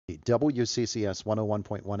WCCS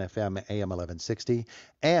 101.1 FM, AM 1160.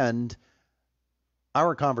 And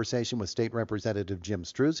our conversation with State Representative Jim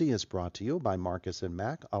Struzzi is brought to you by Marcus &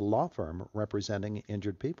 Mack, a law firm representing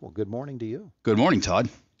injured people. Good morning to you. Good morning, Todd.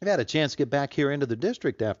 You've had a chance to get back here into the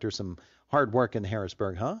district after some hard work in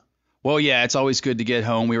Harrisburg, huh? Well, yeah, it's always good to get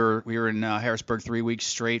home. We were in Harrisburg 3 weeks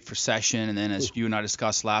straight for session, and then as you and I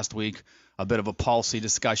discussed last week, a bit of a policy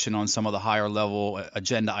discussion on some of the higher level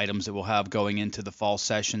agenda items that we'll have going into the fall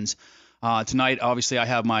sessions. Tonight, obviously, I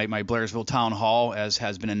have my Blairsville Town Hall, as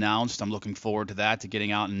has been announced. I'm looking forward to that, to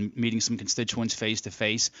getting out and meeting some constituents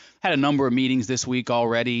face-to-face. Had a number of meetings this week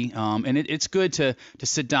already, and it's good to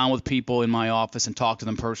sit down with people in my office and talk to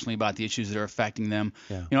them personally about the issues that are affecting them.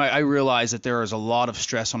 Yeah. You know, I realize that there is a lot of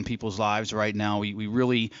stress on people's lives right now. We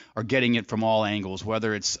really are getting it from all angles,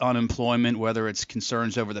 whether it's unemployment, whether it's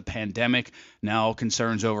concerns over the pandemic, now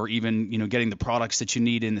concerns over even, getting the products that you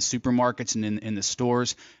need in the supermarkets and in the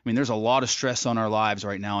stores. I mean, there's a lot of stress on our lives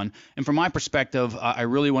right now. And from my perspective, I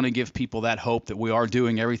really want to give people that hope that we are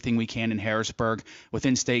doing everything we can in Harrisburg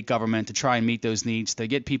within state government to try and meet those needs, to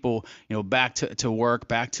get people, back to work,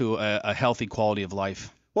 back to a healthy quality of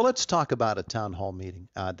life. Well, let's talk about a town hall meeting.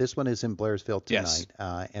 This one is in Blairsville tonight,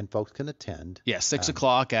 Yes. And folks can attend. Yes, 6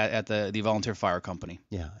 o'clock at the Volunteer Fire Company.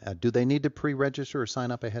 Yeah. Do they need to pre-register or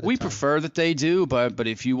sign up ahead of time? We prefer that they do, but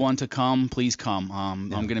if you want to come, please come. I'm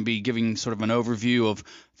going to be giving sort of an overview of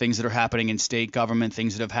things that are happening in state government,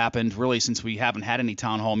 things that have happened really since we haven't had any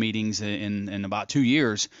town hall meetings in about 2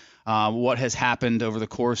 years. What has happened over the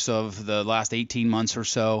course of the last 18 months or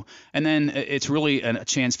so. And then it's really a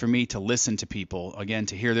chance for me to listen to people, again,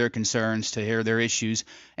 to hear their concerns, to hear their issues,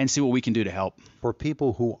 and see what we can do to help. For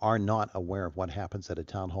people who are not aware of what happens at a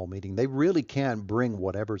town hall meeting, they really can bring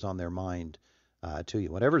whatever's on their mind to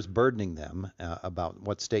you, whatever's burdening them about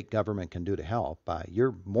what state government can do to help.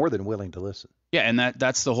 You're more than willing to listen. Yeah, and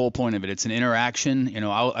that's the whole point of it. It's an interaction.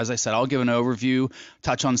 As I said, I'll give an overview,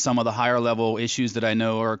 touch on some of the higher level issues that I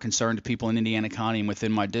know are a concern to people in Indiana County and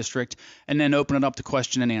within my district, and then open it up to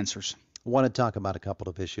question and answers. I want to talk about a couple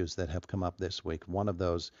of issues that have come up this week. One of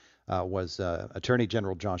those was Attorney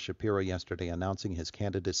General Josh Shapiro yesterday announcing his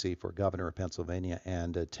candidacy for governor of Pennsylvania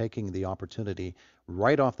and taking the opportunity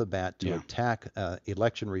right off the bat to attack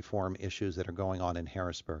election reform issues that are going on in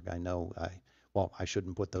Harrisburg. I know I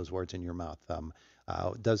shouldn't put those words in your mouth.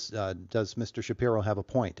 Does Mr. Shapiro have a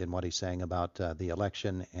point in what he's saying about the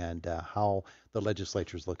election and how the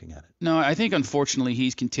legislature is looking at it? No, I think unfortunately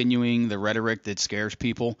he's continuing the rhetoric that scares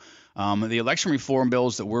people. The election reform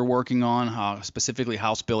bills that we're working on, specifically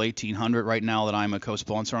House Bill 1800 right now that I'm a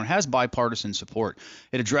co-sponsor on, has bipartisan support.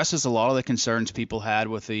 It addresses a lot of the concerns people had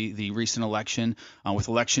with the recent election, with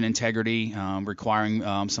election integrity,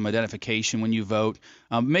 requiring some identification when you vote,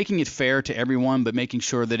 making it fair to everyone, but making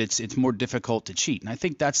sure that it's more difficult to cheat. And I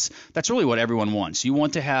think that's really what everyone wants. You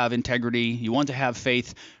want to have integrity, you want to have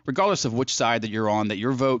faith, regardless of which side that you're on, that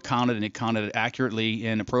your vote counted and it counted accurately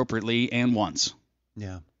and appropriately and once.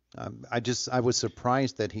 Yeah. I was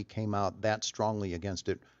surprised that he came out that strongly against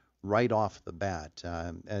it right off the bat,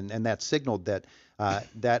 and that signaled that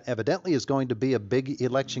that evidently is going to be a big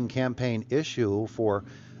election campaign issue for.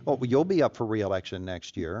 Well, you'll be up for re-election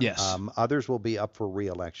next year. Yes. Others will be up for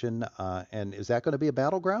re-election, and is that going to be a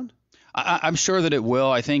battleground? I'm sure that it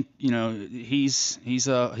will. I think he's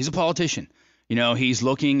a politician. He's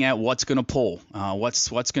looking at what's going to pull,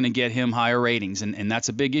 what's going to get him higher ratings, and that's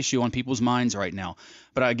a big issue on people's minds right now.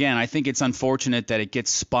 But again, I think it's unfortunate that it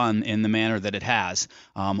gets spun in the manner that it has.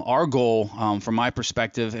 Our goal, from my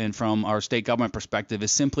perspective and from our state government perspective,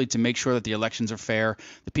 is simply to make sure that the elections are fair,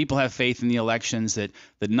 that people have faith in the elections, that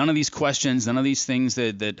none of these questions, none of these things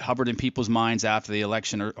that hovered in people's minds after the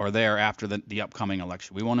election are there after the upcoming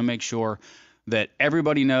election. We want to make sure that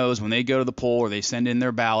everybody knows when they go to the poll or they send in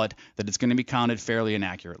their ballot that it's going to be counted fairly and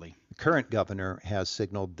accurately. The current governor has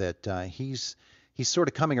signaled that he's sort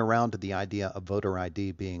of coming around to the idea of voter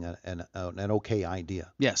ID being an okay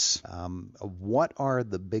idea. Yes. What are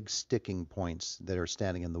the big sticking points that are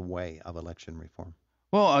standing in the way of election reform?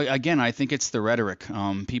 Well, again, I think it's the rhetoric.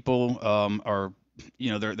 People are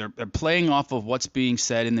they're playing off of what's being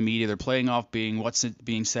said in the media. They're playing off what's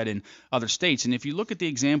being said in other states. And if you look at the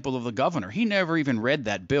example of the governor, he never even read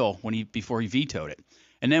that bill before he vetoed it.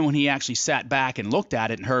 And then when he actually sat back and looked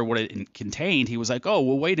at it and heard what it contained, he was like, oh,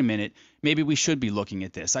 well, wait a minute. Maybe we should be looking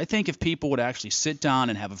at this. I think if people would actually sit down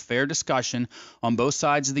and have a fair discussion on both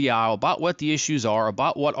sides of the aisle about what the issues are,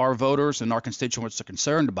 about what our voters and our constituents are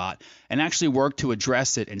concerned about, and actually work to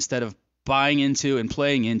address it instead of buying into and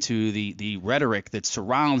playing into the rhetoric that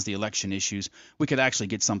surrounds the election issues, we could actually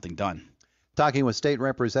get something done. Talking with State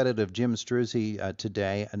Representative Jim Struzzi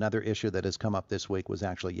today. Another issue that has come up this week was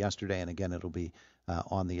actually yesterday, and again, it'll be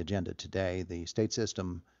on the agenda today. The state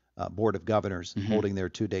system Board of Governors holding their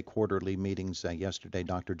two-day quarterly meetings yesterday.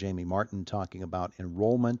 Dr. Jamie Martin talking about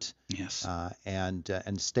enrollment Yes. and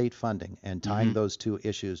state funding and tying those two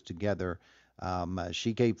issues together.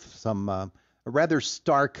 She gave some rather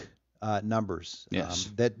stark numbers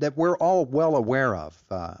Yes. that we're all well aware of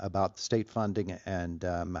about state funding and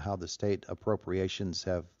how the state appropriations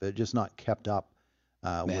have just not kept up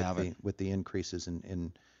with the increases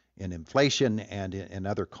in inflation and in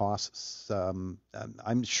other costs.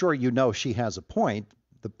 I'm sure you know she has a point.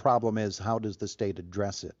 The problem is, how does the state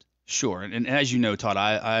address it? Sure. And as you know, Todd,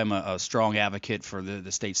 I am a strong advocate for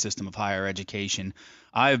the state system of higher education.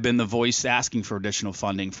 I have been the voice asking for additional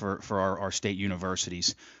funding for our state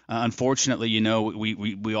universities. Unfortunately, you know,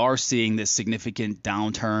 we are seeing this significant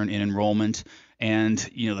downturn in enrollment, and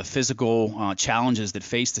you know the physical challenges that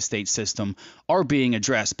face the state system are being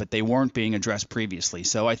addressed, but they weren't being addressed previously.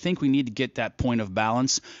 So I think we need to get that point of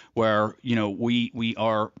balance where you know we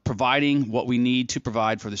are providing what we need to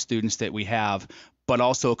provide for the students that we have, but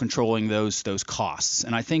also controlling those costs.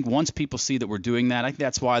 And I think once people see that we're doing that, I think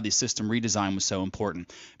that's why the system redesign was so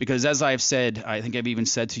important. Because as I've said, I think I've even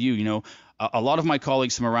said to you, you know, a lot of my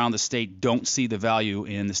colleagues from around the state don't see the value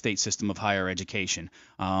in the state system of higher education.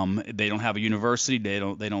 They don't have a university. They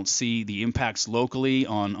don't see the impacts locally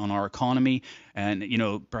on our economy, and you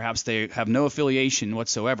know perhaps they have no affiliation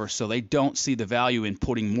whatsoever. So they don't see the value in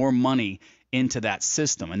putting more money into that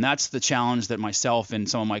system. And that's the challenge that myself and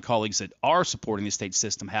some of my colleagues that are supporting the state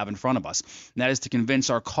system have in front of us. And that is to convince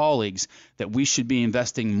our colleagues that we should be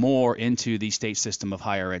investing more into the state system of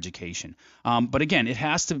higher education. But again, it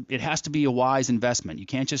has to be a wise investment. You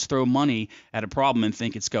can't just throw money at a problem and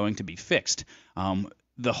think it's going to be fixed.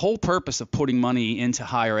 The whole purpose of putting money into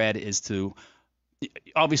higher ed is to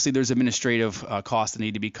obviously there's administrative costs that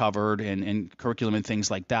need to be covered and curriculum and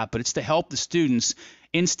things like that, but it's to help the students,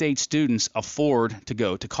 in-state students, afford to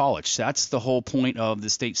go to college. That's the whole point of the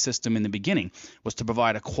state system in the beginning, was to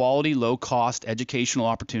provide a quality, low-cost educational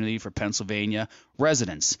opportunity for Pennsylvania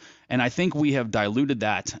residents. And I think we have diluted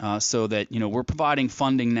that so that, you know, we're providing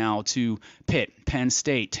funding now to Pitt, Penn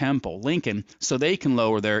State, Temple, Lincoln, so they can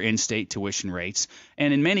lower their in-state tuition rates.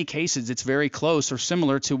 And in many cases, it's very close or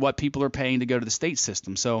similar to what people are paying to go to the state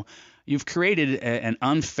system. So you've created an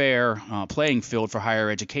unfair playing field for higher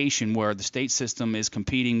education where the state system is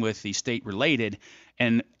competing with the state-related,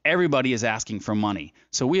 and everybody is asking for money.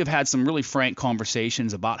 So we have had some really frank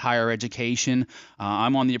conversations about higher education.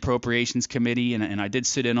 I'm on the Appropriations Committee, and I did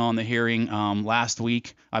sit in on the hearing last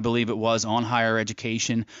week, I believe it was, on higher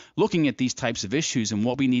education, looking at these types of issues and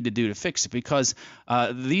what we need to do to fix it, because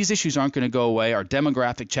these issues aren't going to go away. Our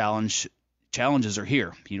demographic challenges are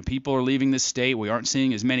here. You know, people are leaving this state. We aren't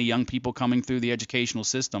seeing as many young people coming through the educational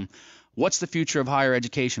system. What's the future of higher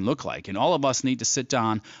education look like? And all of us need to sit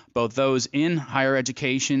down, both those in higher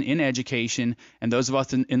education, in education, and those of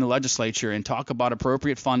us in the legislature, and talk about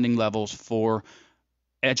appropriate funding levels for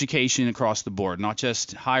education across the board, not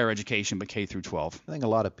just higher education, but K through 12. I think a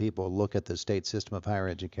lot of people look at the state system of higher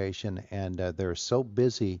education and they're so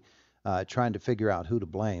busy trying to figure out who to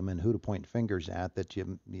blame and who to point fingers at that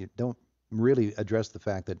you don't really address the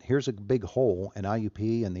fact that here's a big hole, and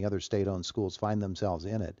IUP and the other state-owned schools find themselves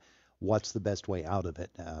in it. What's the best way out of it?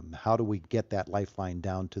 How do we get that lifeline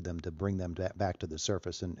down to them to bring them back to the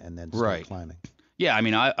surface and then start climbing? Yeah, I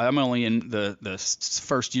mean, I'm only in the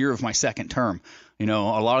first year of my second term. You know,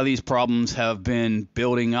 a lot of these problems have been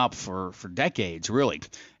building up for decades, really.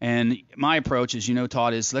 And my approach is, you know,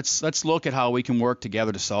 Todd, is let's look at how we can work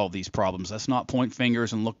together to solve these problems. Let's not point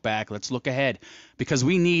fingers and look back. Let's look ahead, because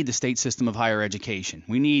we need the state system of higher education.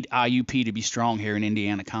 We need IUP to be strong here in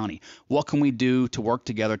Indiana County. What can we do to work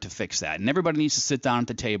together to fix that? And everybody needs to sit down at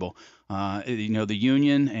the table. You know, the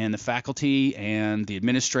union and the faculty and the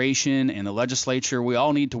administration and the legislature, we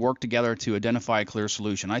all need to work together to identify a clear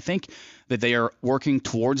solution. I think that they are working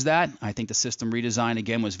towards that. I think the system redesign,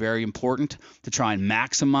 again, was very important to try and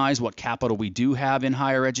maximize what capital we do have in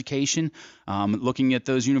higher education, looking at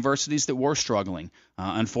those universities that were struggling.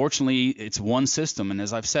 Unfortunately, it's one system, and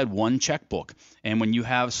as I've said, one checkbook. And when you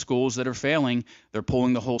have schools that are failing, they're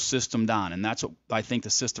pulling the whole system down, and that's what I think the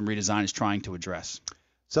system redesign is trying to address.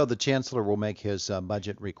 So the chancellor will make his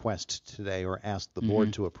budget request today, or ask the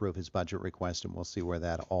board to approve his budget request, and we'll see where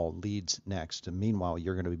that all leads next. And meanwhile,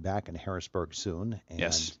 you're going to be back in Harrisburg soon. And,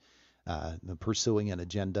 yes. pursuing an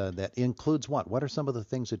agenda that includes what? What are some of the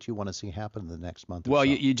things that you want to see happen in the next month or Well, so?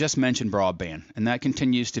 you just mentioned broadband, and that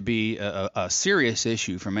continues to be a serious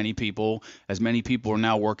issue for many people, as many people are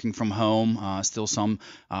now working from home. Still some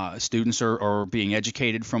students are being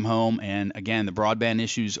educated from home, and again, the broadband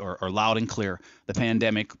issues are loud and clear. The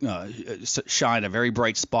pandemic shined a very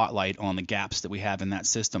bright spotlight on the gaps that we have in that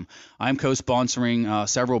system. I'm co-sponsoring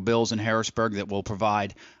several bills in Harrisburg that will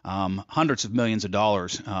provide hundreds of millions of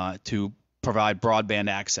dollars to provide broadband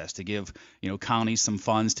access, to give counties some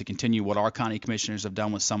funds to continue what our county commissioners have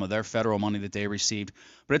done with some of their federal money that they received.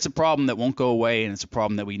 But it's a problem that won't go away, and it's a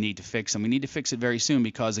problem that we need to fix, and we need to fix it very soon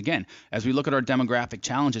because, again, as we look at our demographic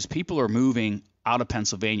challenges, people are moving out of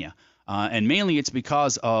Pennsylvania, and mainly it's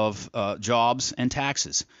because of jobs and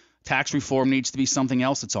taxes. Tax reform needs to be something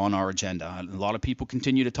else that's on our agenda. A lot of people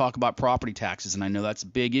continue to talk about property taxes, and I know that's a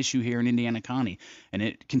big issue here in Indiana County, and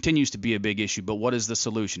it continues to be a big issue. But what is the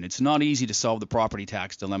solution? It's not easy to solve the property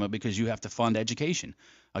tax dilemma because you have to fund education.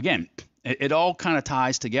 Again, it all kind of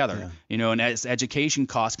ties together, and as education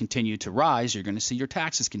costs continue to rise, you're going to see your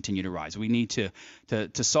taxes continue to rise. We need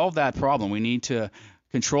to solve that problem. We need to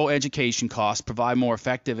control education costs, provide more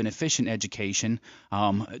effective and efficient education.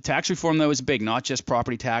 Tax reform, though, is big, not just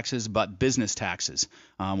property taxes, but business taxes.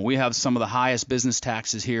 We have some of the highest business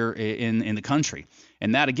taxes here in the country,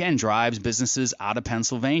 and that, again, drives businesses out of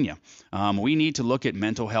Pennsylvania. We need to look at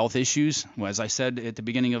mental health issues. As I said at the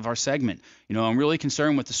beginning of our segment, I'm really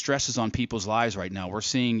concerned with the stresses on people's lives right now. We're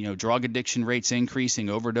seeing, drug addiction rates increasing,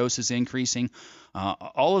 overdoses increasing.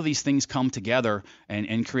 All of these things come together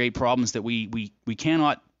and create problems that we cannot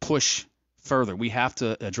push further. We have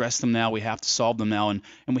to address them now. We have to solve them now, and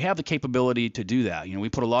we have the capability to do that. We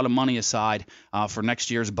put a lot of money aside for next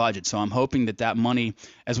year's budget, so I'm hoping that money,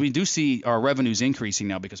 as we do see our revenues increasing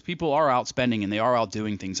now because people are out spending and they are out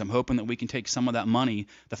doing things, I'm hoping that we can take some of that money,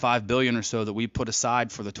 the $5 billion or so that we put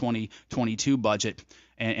aside for the 2022 budget,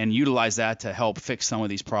 and utilize that to help fix some of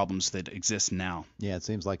these problems that exist now. Yeah, it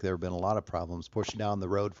seems like there have been a lot of problems pushed down the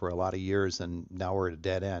road for a lot of years, and now we're at a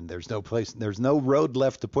dead end. There's no road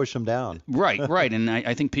left to push them down. Right. And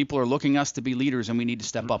I think people are looking us to be leaders, and we need to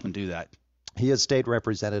step up and do that. He is State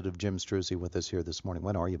Representative Jim Struzzi with us here this morning.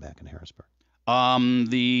 When are you back in Harrisburg?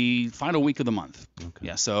 The final week of the month. Okay.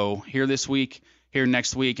 Yeah, so here this week, here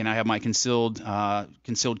next week, and I have my concealed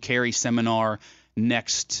carry seminar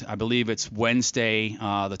next, I believe it's Wednesday,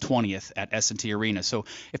 the 20th at S&T Arena. So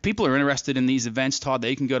if people are interested in these events, Todd,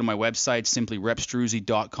 they can go to my website, simply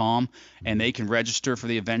repstruzzi.com, and they can register for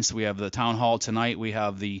the events. We have the town hall tonight. We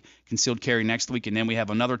have the concealed carry next week, and then we have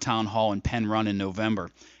another town hall in Penn Run in November.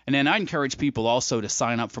 And then I encourage people also to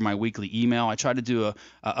sign up for my weekly email. I try to do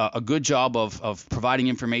a good job of providing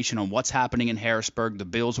information on what's happening in Harrisburg, the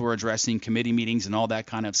bills we're addressing, committee meetings, and all that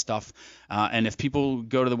kind of stuff. And if people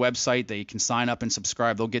go to the website, they can sign up and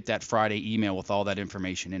subscribe. They'll get that Friday email with all that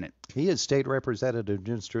information in it. He is State Representative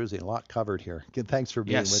Jim Struzzi. A lot covered here. Thanks for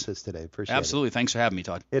being with us today. Appreciate it. Absolutely. Thanks for having me,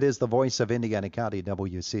 Todd. It is the voice of Indiana County,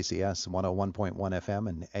 WCCS 101.1 FM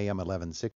and AM 1160.